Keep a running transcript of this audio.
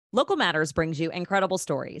Local Matters brings you incredible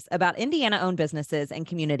stories about Indiana-owned businesses and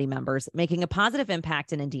community members making a positive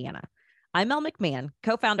impact in Indiana. I'm Mel McMahon,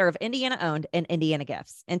 co-founder of Indiana-owned and Indiana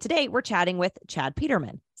Gifts, and today we're chatting with Chad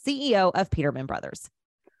Peterman, CEO of Peterman Brothers.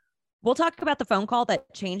 We'll talk about the phone call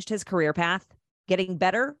that changed his career path, getting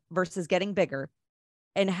better versus getting bigger,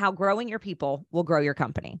 and how growing your people will grow your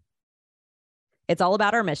company. It's all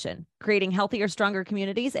about our mission, creating healthier, stronger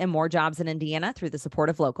communities and more jobs in Indiana through the support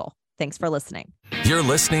of local. Thanks for listening. You're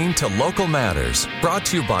listening to Local Matters, brought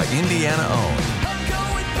to you by Indiana Owned.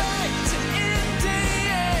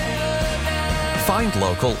 Find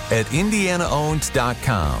local at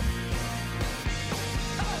indianaowned.com.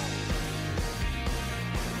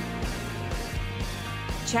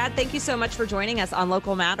 Chad, thank you so much for joining us on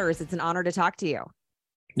Local Matters. It's an honor to talk to you.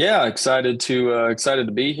 Yeah, excited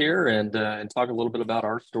to be here and talk a little bit about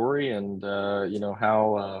our story and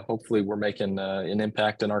how hopefully we're making an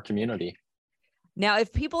impact in our community. Now,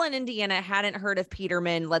 if people in Indiana hadn't heard of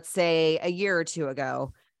Peterman, let's say a year or two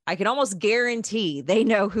ago, I can almost guarantee they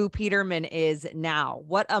know who Peterman is now.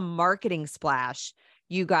 What a marketing splash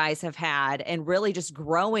you guys have had and really just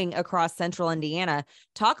growing across central Indiana.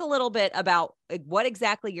 Talk a little bit about what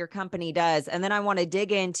exactly your company does. And then I want to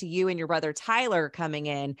dig into you and your brother Tyler coming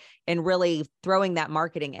in and really throwing that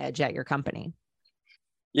marketing edge at your company.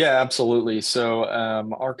 Yeah, absolutely. So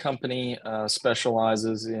our company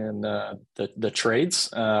specializes in the trades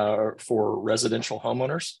for residential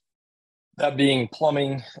homeowners. That being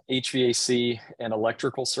plumbing, HVAC, and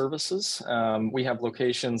electrical services. We have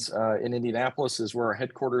locations in Indianapolis is where our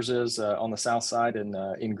headquarters is on the south side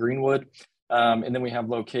in Greenwood. And then we have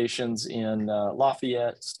locations in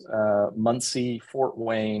Lafayette, Muncie, Fort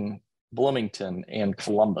Wayne, Bloomington, and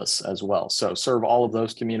Columbus as well. So serve all of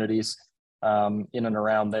those communities in and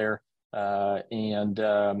around there.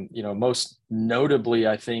 Most notably,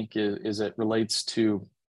 I think, is it relates to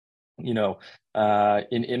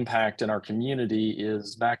in impact in our community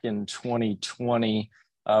is back in 2020,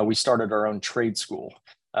 we started our own trade school.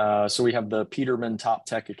 So we have the Peterman Top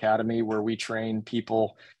Tech Academy where we train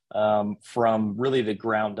people from really the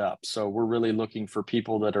ground up. So we're really looking for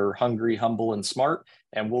people that are hungry, humble, and smart,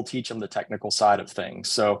 and we'll teach them the technical side of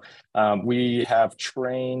things. So we have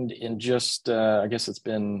trained in just,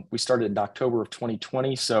 we started in October of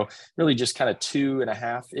 2020. So really just kind of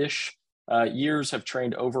 2.5-ish years, have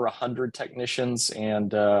trained over 100 technicians,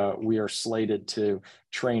 and we are slated to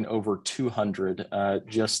train over 200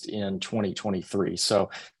 just in 2023. So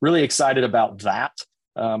really excited about that.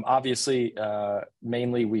 Obviously,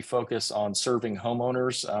 mainly we focus on serving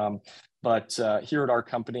homeowners, but here at our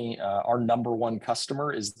company, our number one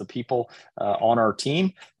customer is the people on our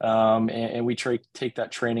team, and we take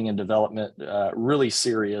that training and development really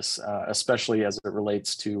serious, especially as it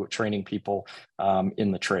relates to training people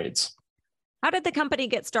in the trades. How did the company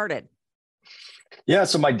get started? Yeah,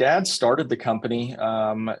 so my dad started the company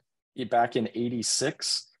back in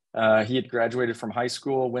 '86. He had graduated from high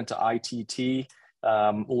school, went to ITT,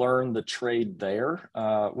 learned the trade there,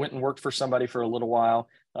 went and worked for somebody for a little while.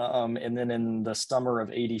 And then in the summer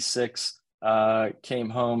of '86,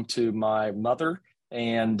 came home to my mother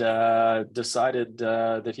and decided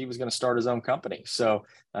that he was going to start his own company. So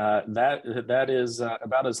that is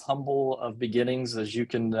about as humble of beginnings as you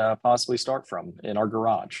can possibly start from in our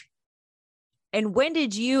garage. And when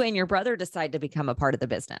did you and your brother decide to become a part of the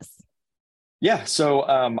business? Yeah, so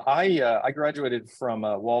I graduated from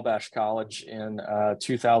Wabash College in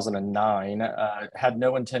 2009. Had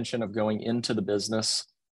no intention of going into the business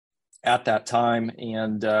at that time,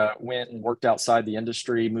 and went and worked outside the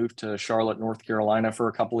industry, moved to Charlotte, North Carolina for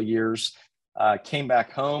a couple of years, came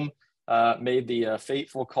back home, made the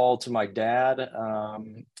fateful call to my dad,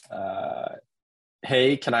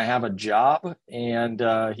 hey, can I have a job? And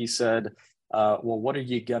he said, well, what are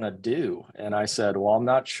you gonna do? And I said, well, I'm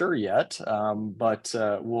not sure yet, but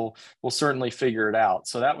we'll certainly figure it out.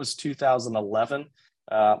 So that was 2011.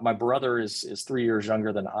 My brother is 3 years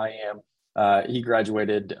younger than I am. He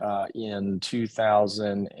graduated in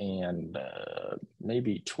 2000 and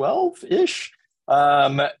maybe 12-ish,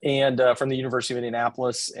 and from the University of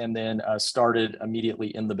Indianapolis, and then started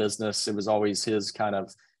immediately in the business. It was always his kind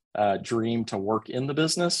of dream to work in the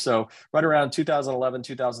business. So right around 2011,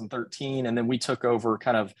 2013, and then we took over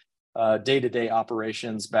kind of day-to-day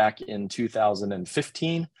operations back in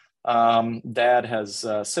 2015. Dad has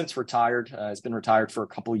since retired. Has been retired for a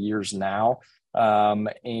couple of years now.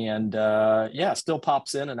 Still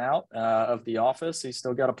pops in and out of the office. He's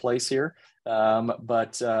still got a place here.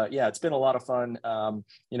 It's been a lot of fun,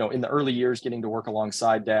 in the early years getting to work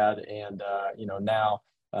alongside Dad, and, now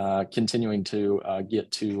continuing to get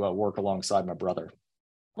to work alongside my brother.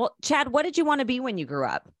 Well, Chad, what did you want to be when you grew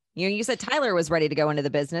up? You said Tyler was ready to go into the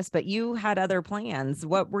business, but you had other plans.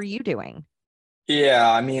 What were you doing?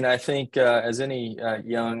 Yeah, I mean, I think as any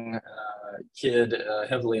young kid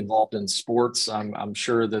heavily involved in sports, I'm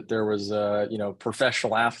sure that there was,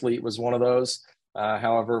 professional athlete was one of those.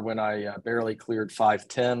 However, when I barely cleared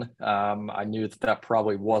 5'10", I knew that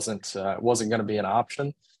probably wasn't going to be an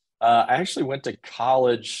option. I actually went to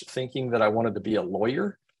college thinking that I wanted to be a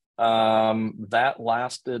lawyer. That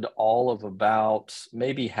lasted all of about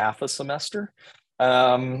maybe half a semester.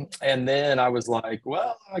 And then I was like,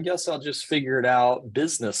 well, I guess I'll just figure it out.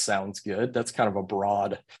 Business sounds good. That's kind of a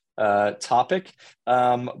broad topic.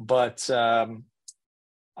 But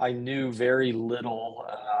I knew very little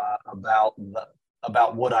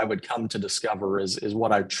about what I would come to discover is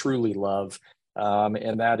what I truly love.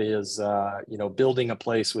 And that is, building a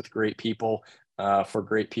place with great people for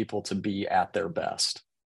great people to be at their best.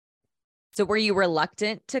 So were you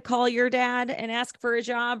reluctant to call your dad and ask for a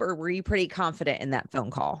job, or were you pretty confident in that phone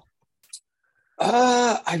call?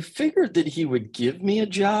 I figured that he would give me a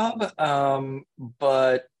job,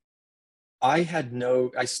 but I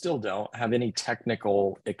still don't have any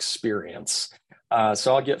technical experience.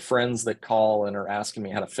 So I'll get friends that call and are asking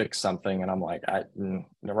me how to fix something, and I'm like, the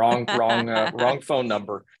wrong phone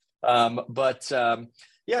number. But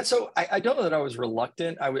yeah, so I don't know that I was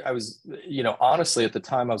reluctant. I was, honestly, at the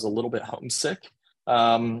time I was a little bit homesick.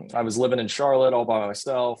 I was living in Charlotte all by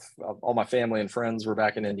myself. All my family and friends were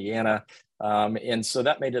back in Indiana, and so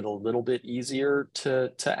that made it a little bit easier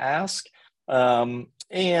to ask. And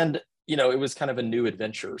it was kind of a new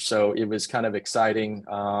adventure. So it was kind of exciting.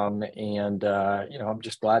 I'm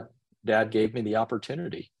just glad dad gave me the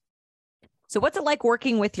opportunity. So what's it like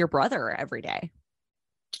working with your brother every day?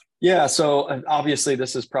 Yeah, so obviously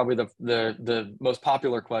this is probably the most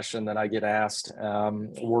popular question that I get asked.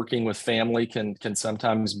 Working with family can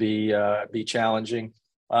sometimes be challenging.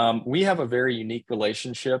 We have a very unique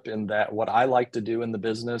relationship in that what I like to do in the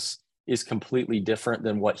business is completely different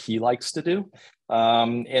than what he likes to do.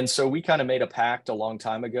 And so we kind of made a pact a long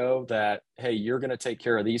time ago that, hey, you're going to take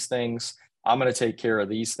care of these things. I'm going to take care of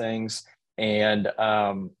these things. And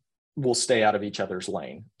we'll stay out of each other's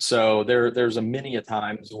lane. So there's a many a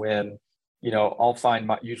times when, I'll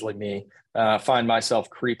usually me, find myself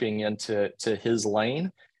creeping into his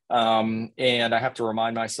lane. And I have to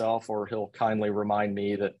remind myself, or he'll kindly remind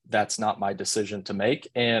me that that's not my decision to make.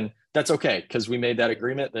 And that's okay, because we made that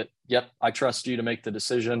agreement that, yep, I trust you to make the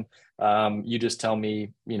decision. You just tell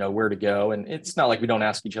me, where to go. And it's not like we don't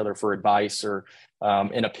ask each other for advice or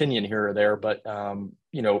an opinion here or there. But, I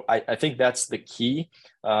think that's the key,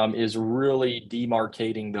 is really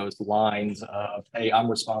demarcating those lines of, hey, I'm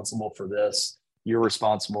responsible for this. You're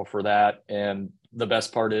responsible for that. And the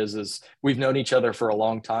best part is we've known each other for a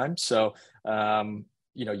long time. So,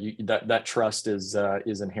 that trust is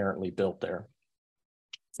inherently built there.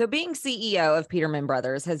 So being CEO of Peterman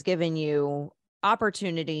Brothers has given you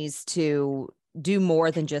opportunities to do more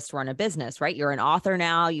than just run a business, right? You're an author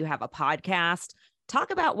now, you have a podcast. Talk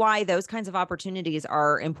about why those kinds of opportunities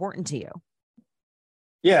are important to you.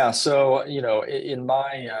 Yeah. So, in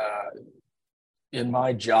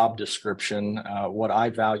my job description, what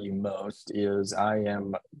I value most is my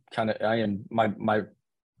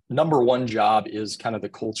number one job is kind of the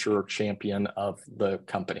culture champion of the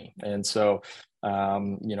company. And so,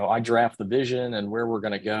 I draft the vision and where we're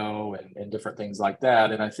going to go and different things like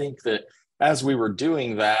that. And I think that as we were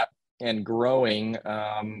doing that and growing,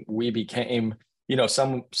 we became,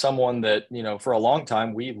 someone that, for a long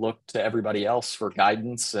time, we looked to everybody else for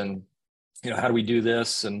guidance and, how do we do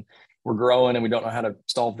this? And we're growing and we don't know how to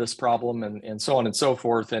solve this problem and so on and so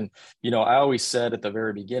forth. And, I always said at the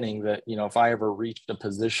very beginning that, if I ever reached a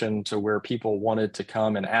position to where people wanted to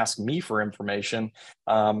come and ask me for information,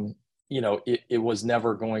 it was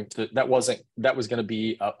never going to, that was going to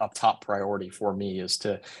be a top priority for me, is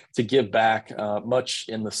to give back, much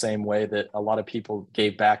in the same way that a lot of people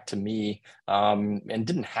gave back to me, and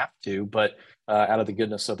didn't have to, but out of the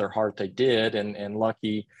goodness of their heart, they did. And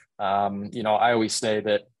lucky, I always say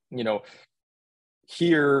that,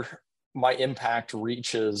 here my impact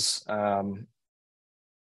reaches the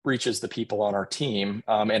people on our team,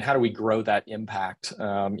 and how do we grow that impact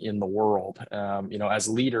in the world? As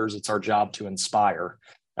leaders, it's our job to inspire.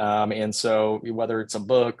 And so whether it's a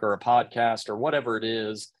book or a podcast or whatever it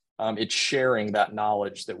is, it's sharing that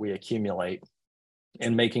knowledge that we accumulate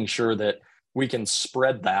and making sure that we can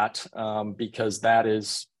spread that, because that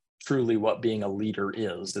is truly what being a leader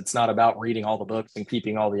is. It's not about reading all the books and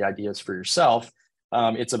keeping all the ideas for yourself.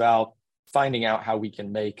 It's about finding out how we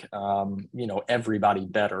can make, everybody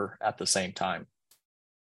better at the same time.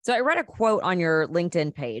 So I read a quote on your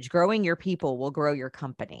LinkedIn page, growing your people will grow your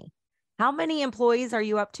company. How many employees are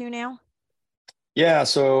you up to now? Yeah,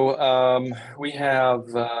 so we have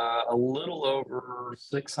a little over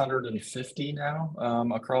 650 now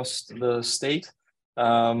across the state.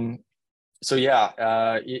 Um, so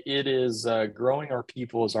yeah, it is growing our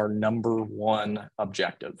people is our number one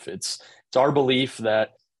objective. It's our belief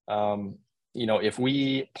that um, if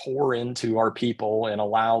we pour into our people and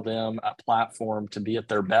allow them a platform to be at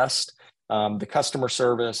their best, the customer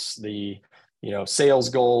service, the sales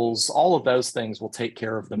goals, all of those things will take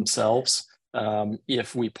care of themselves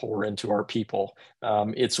if we pour into our people.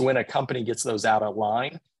 It's when a company gets those out of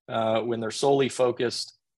line, when they're solely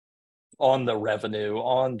focused on the revenue,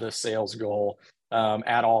 on the sales goal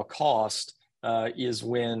at all cost, is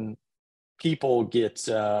when people get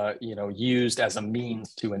used as a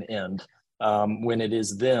means to an end. When it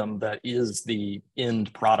is them that is the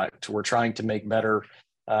end product. We're trying to make better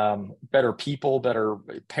people, better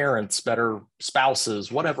parents, better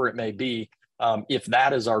spouses, whatever it may be. If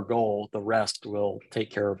that is our goal, the rest will take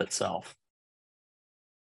care of itself.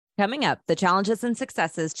 Coming up, the challenges and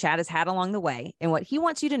successes Chad has had along the way and what he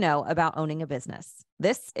wants you to know about owning a business.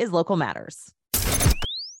 This is Local Matters.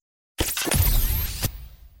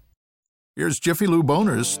 Here's Jiffy Lube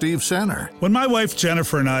owner Steve Sanner. When my wife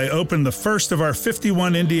Jennifer and I opened the first of our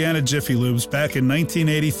 51 Indiana Jiffy Lubes back in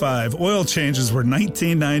 1985, oil changes were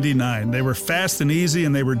 $19.99. They were fast and easy,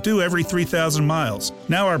 and they were due every 3,000 miles.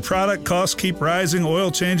 Now our product costs keep rising,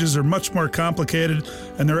 oil changes are much more complicated,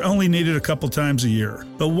 and they're only needed a couple times a year.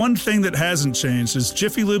 But one thing that hasn't changed is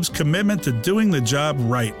Jiffy Lube's commitment to doing the job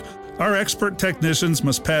right. Our expert technicians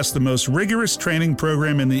must pass the most rigorous training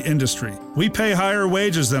program in the industry. We pay higher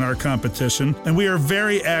wages than our competition, and we are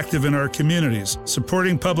very active in our communities,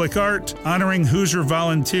 supporting public art, honoring Hoosier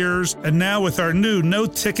volunteers, and now with our new No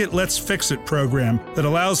Ticket Let's Fix It program that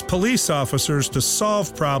allows police officers to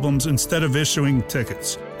solve problems instead of issuing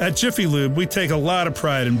tickets. At Jiffy Lube, we take a lot of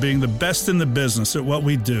pride in being the best in the business at what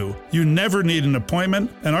we do. You never need an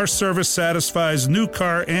appointment, and our service satisfies new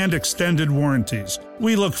car and extended warranties.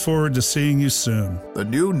 We look forward to seeing you soon. The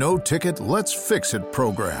new No Ticket Let's Fix It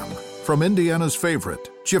program from Indiana's favorite,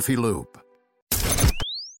 Jiffy Lube.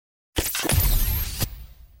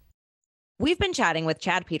 We've been chatting with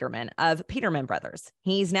Chad Peterman of Peterman Brothers.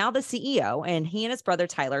 He's now the CEO, and he and his brother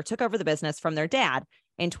Tyler took over the business from their dad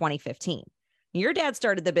in 2015. Your dad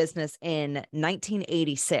started the business in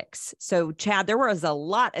 1986. So, Chad, there was a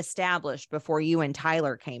lot established before you and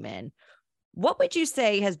Tyler came in. What would you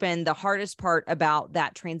say has been the hardest part about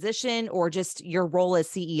that transition, or just your role as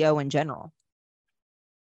CEO in general?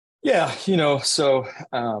 Yeah,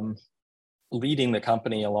 leading the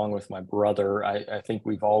company along with my brother, I think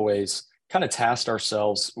we've always kind of tasked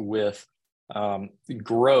ourselves with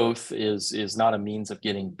growth is not a means of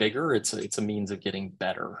getting bigger. It's a means of getting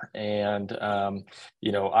better. And,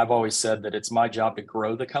 I've always said that it's my job to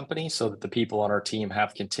grow the company so that the people on our team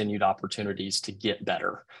have continued opportunities to get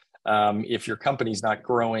better. If your company's not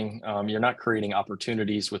growing, you're not creating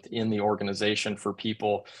opportunities within the organization for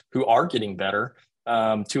people who are getting better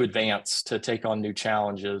to advance, to take on new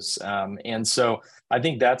challenges. And so I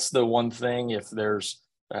think that's the one thing. If there's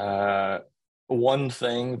one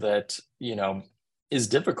thing that, is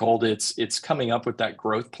difficult, it's coming up with that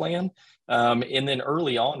growth plan. And then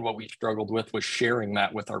early on, what we struggled with was sharing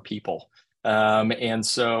that with our people. And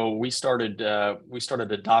so we started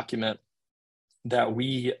a document that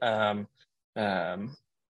we call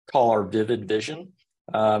our Vivid Vision.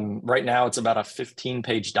 Right now, it's about a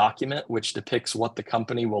 15-page document, which depicts what the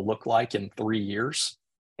company will look like in 3 years.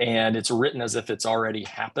 And it's written as if it's already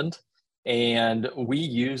happened. And we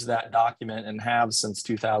use that document and have since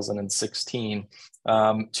 2016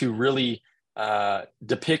 to really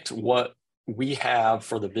depict what we have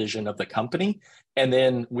for the vision of the company. And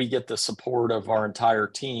then we get the support of our entire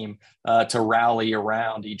team to rally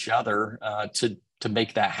around each other to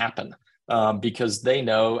make that happen. Because they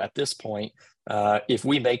know at this point, if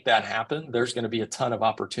we make that happen, there's going to be a ton of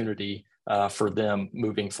opportunity for them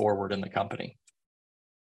moving forward in the company.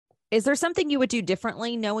 Is there something you would do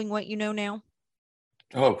differently knowing what you know now?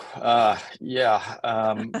 Yeah.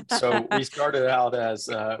 So we started out as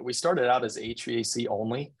HVAC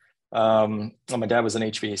only. My dad was an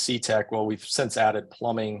HVAC tech. Well, we've since added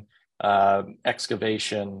plumbing,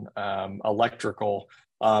 excavation, electrical.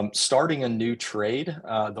 Starting a new trade,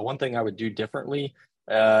 the one thing I would do differently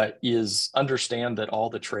is understand that all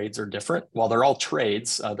the trades are different. While they're all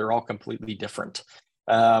trades, they're all completely different.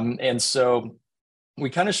 And so we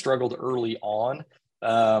kind of struggled early on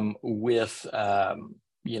with,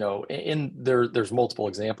 and there's multiple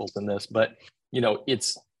examples in this, but,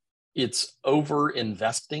 it's it's over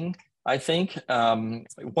investing. I think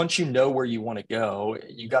once you know where you want to go,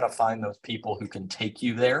 you got to find those people who can take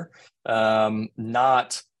you there.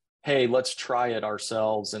 Not, hey, let's try it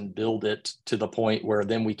ourselves and build it to the point where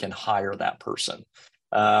then we can hire that person.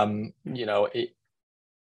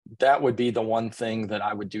 That would be the one thing that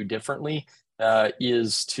I would do differently,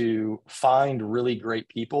 is to find really great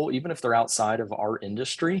people, even if they're outside of our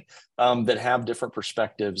industry, that have different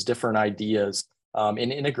perspectives, different ideas, and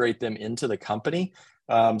integrate them into the company,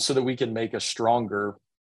 so that we can make a stronger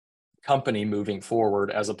company moving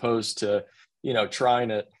forward, as opposed to,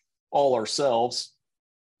 trying it all ourselves,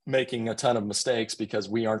 making a ton of mistakes because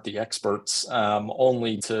we aren't the experts,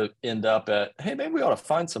 only to end up at, hey, maybe we ought to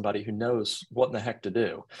find somebody who knows what in the heck to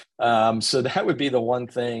do. So that would be the one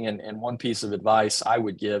thing, and one piece of advice I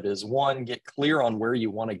would give is, one, get clear on where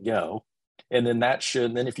you want to go. And then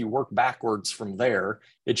then if you work backwards from there,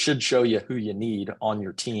 it should show you who you need on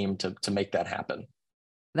your team to make that happen.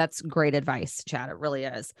 That's great advice, Chad. It really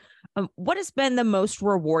is. What has been the most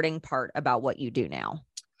rewarding part about what you do now?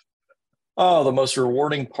 Oh, the most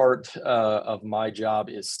rewarding part of my job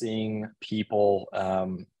is seeing people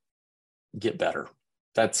get better.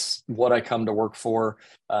 That's what I come to work for.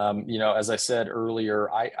 As I said earlier,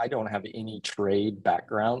 I don't have any trade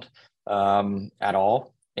background at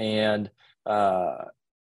all. And,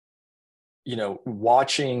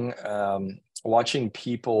 watching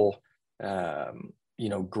people,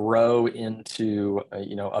 grow into,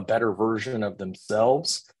 a better version of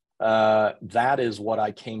themselves, that is what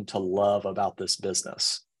I came to love about this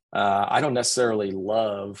business. I don't necessarily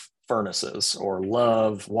love furnaces or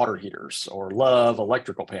love water heaters or love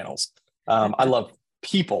electrical panels. I love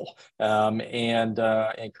people,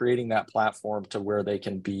 and creating that platform to where they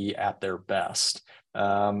can be at their best.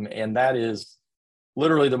 And that is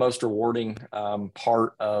literally the most rewarding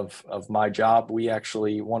part of my job. We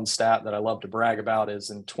actually, one stat that I love to brag about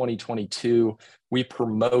is in 2022, we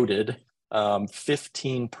promoted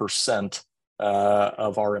 15%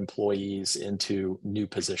 of our employees into new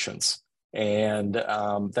positions. And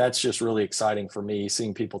that's just really exciting for me,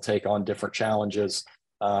 seeing people take on different challenges,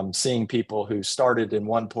 seeing people who started in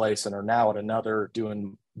one place and are now at another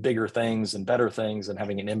doing bigger things and better things and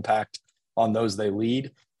having an impact on those they lead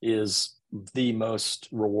is the most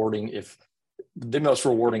rewarding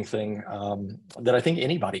thing that I think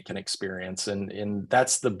anybody can experience. And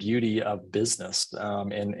that's the beauty of business,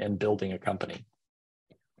 and building a company.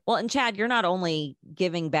 Well, and Chad, you're not only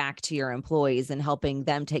giving back to your employees and helping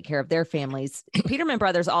them take care of their families. Peterman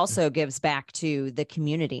Brothers also gives back to the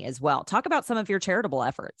community as well. Talk about some of your charitable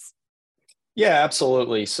efforts. Yeah,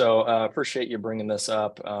 absolutely. So appreciate you bringing this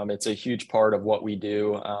up. It's a huge part of what we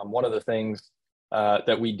do. One of the things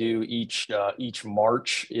that we do each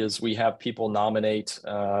March is we have people nominate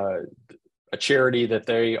a charity that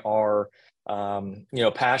they are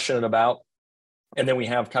passionate about, and then we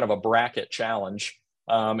have kind of a bracket challenge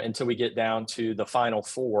until we get down to the final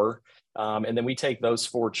four, and then we take those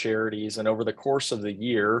four charities, and over the course of the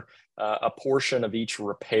year, a portion of each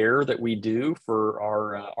repair that we do for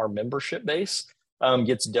our membership base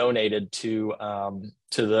gets donated to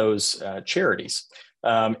those charities.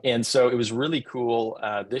 And so it was really cool.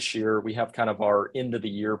 This year, we have kind of our end of the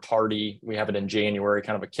year party. We have it in January,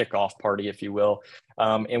 kind of a kickoff party, if you will.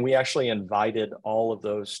 And we actually invited all of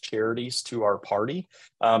those charities to our party,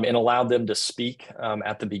 and allowed them to speak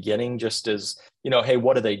at the beginning, just as, hey,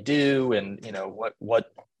 what do they do? And,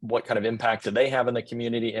 what kind of impact do they have in the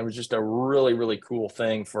community? And it was just a really, really cool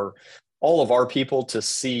thing for all of our people to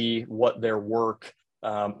see what their work,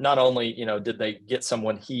 not only, did they get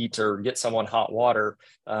someone heat or get someone hot water,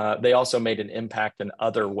 they also made an impact in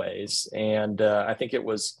other ways. And I think it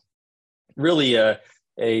was really a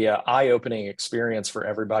eye-opening experience for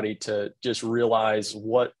everybody to just realize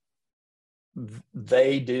what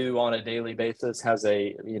they do on a daily basis has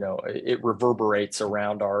it reverberates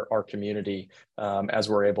around our community, as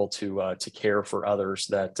we're able to care for others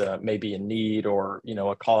that may be in need, or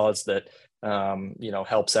a cause that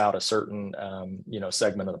helps out a certain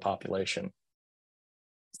segment of the population.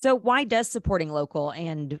 So why does supporting local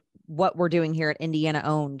and what we're doing here at Indiana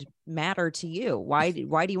Owned matter to you? Why do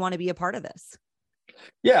you want to be a part of this?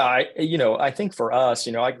 Yeah, I think for us,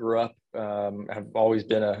 I grew up, have always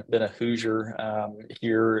been a Hoosier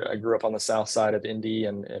here. I grew up on the south side of Indy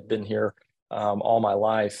and have been here all my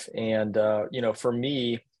life. And, for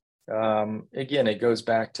me, again, it goes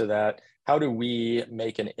back to that. How do we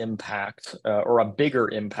make an impact, or a bigger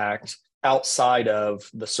impact outside of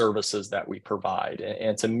the services that we provide?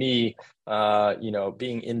 And to me,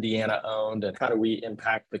 being Indiana owned, and how do we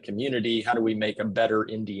impact the community? How do we make a better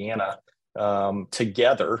Indiana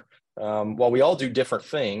together? while we all do different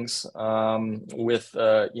things, with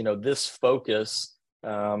this focus,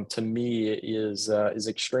 to me is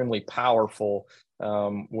extremely powerful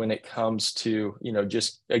when it comes to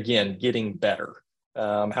just again getting better.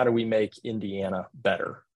 How do we make Indiana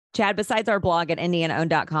better? Chad, besides our blog at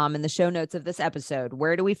indianaowned.com and the show notes of this episode,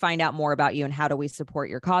 where do we find out more about you and how do we support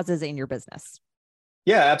your causes and your business?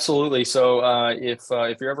 Yeah, absolutely. So if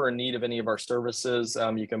you're ever in need of any of our services,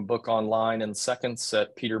 you can book online in seconds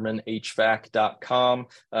at petermanhvac.com.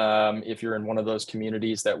 If you're in one of those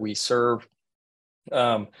communities that we serve,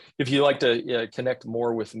 if you'd like to connect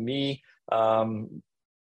more with me,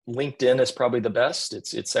 LinkedIn is probably the best.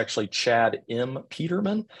 It's actually Chad M.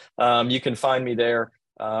 Peterman. You can find me there.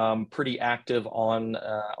 Pretty active on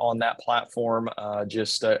that platform.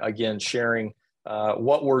 Again, sharing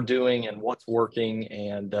what we're doing and what's working,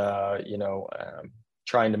 and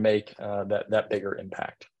trying to make that bigger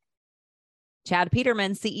impact. Chad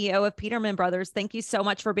Peterman, CEO of Peterman Brothers, thank you so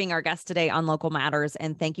much for being our guest today on Local Matters,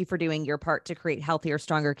 and thank you for doing your part to create healthier,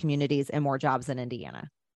 stronger communities and more jobs in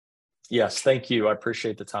Indiana. Yes, thank you. I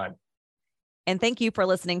appreciate the time. And thank you for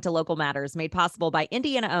listening to Local Matters, made possible by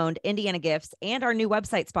Indiana-owned Indiana Gifts and our new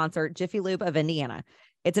website sponsor, Jiffy Lube of Indiana.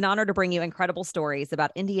 It's an honor to bring you incredible stories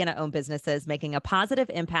about Indiana-owned businesses making a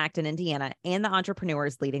positive impact in Indiana and the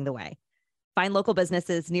entrepreneurs leading the way. Find local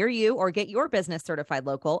businesses near you or get your business certified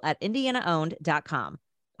local at indianaowned.com.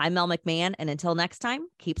 I'm Mel McMahon, and until next time,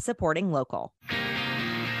 keep supporting local.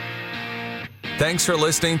 Thanks for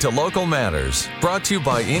listening to Local Matters, brought to you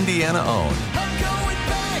by Indiana Owned.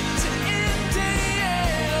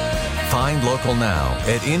 Find local now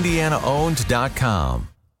at indianaowned.com.